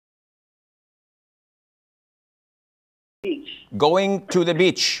beach. Going to the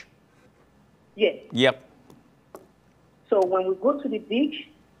beach. Yes. Yep. So when we go to the beach,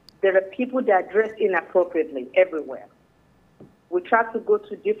 there are people that dress inappropriately everywhere. We try to go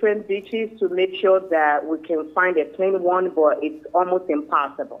to different beaches to make sure that we can find a clean one, but it's almost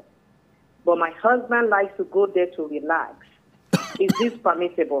impossible. But my husband likes to go there to relax. Is this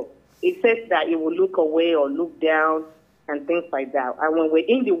permissible? It says that he will look away or look down and things like that. And when we're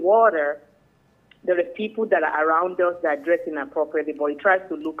in the water, there are people that are around us that dress inappropriately, but he tries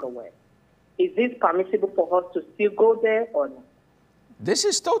to look away. Is this permissible for us to still go there or not? This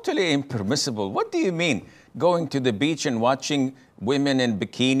is totally impermissible. What do you mean? Going to the beach and watching women in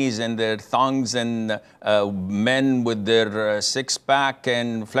bikinis and their thongs and men with their six-pack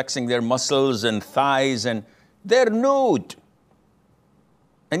and flexing their muscles and thighs, and they're nude.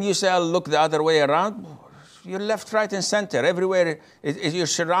 And you say, I'll look the other way around. You're left, right, and center. Everywhere you're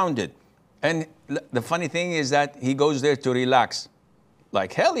surrounded. And the funny thing is that he goes there to relax.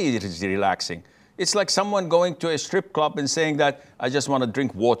 Like hell he is relaxing. It's like someone going to a strip club and saying that, I just want to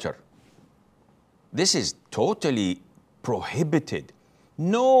drink water. This is totally prohibited.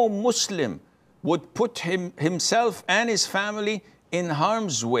 No Muslim would put himself and his family in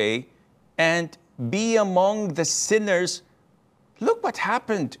harm's way and be among the sinners. Look what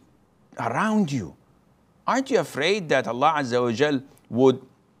happened around you. Aren't you afraid that Allah Azza wa Jal would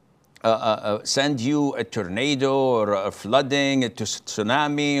send you a tornado or a flooding, a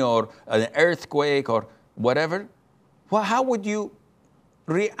tsunami or an earthquake or whatever? Well, how would you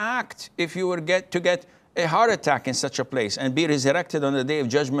react if you were to get a heart attack in such a place and be resurrected on the Day of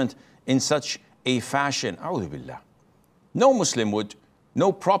Judgment in such a fashion? A'udhu billah. No Muslim would,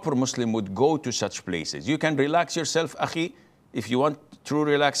 no proper Muslim would go to such places. You can relax yourself, akhi. If you want true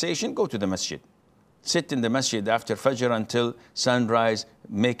relaxation, go to the masjid. Sit in the masjid after Fajr until sunrise,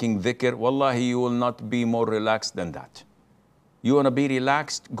 making dhikr. Wallahi, you will not be more relaxed than that. You want to be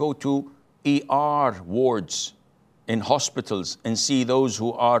relaxed? Go to ER wards in hospitals and see those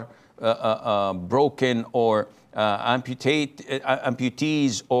who are broken or amputees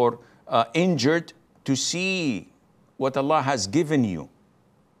or injured, to see what Allah has given you,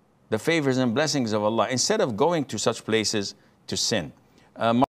 the favors and blessings of Allah, instead of going to such places to sin.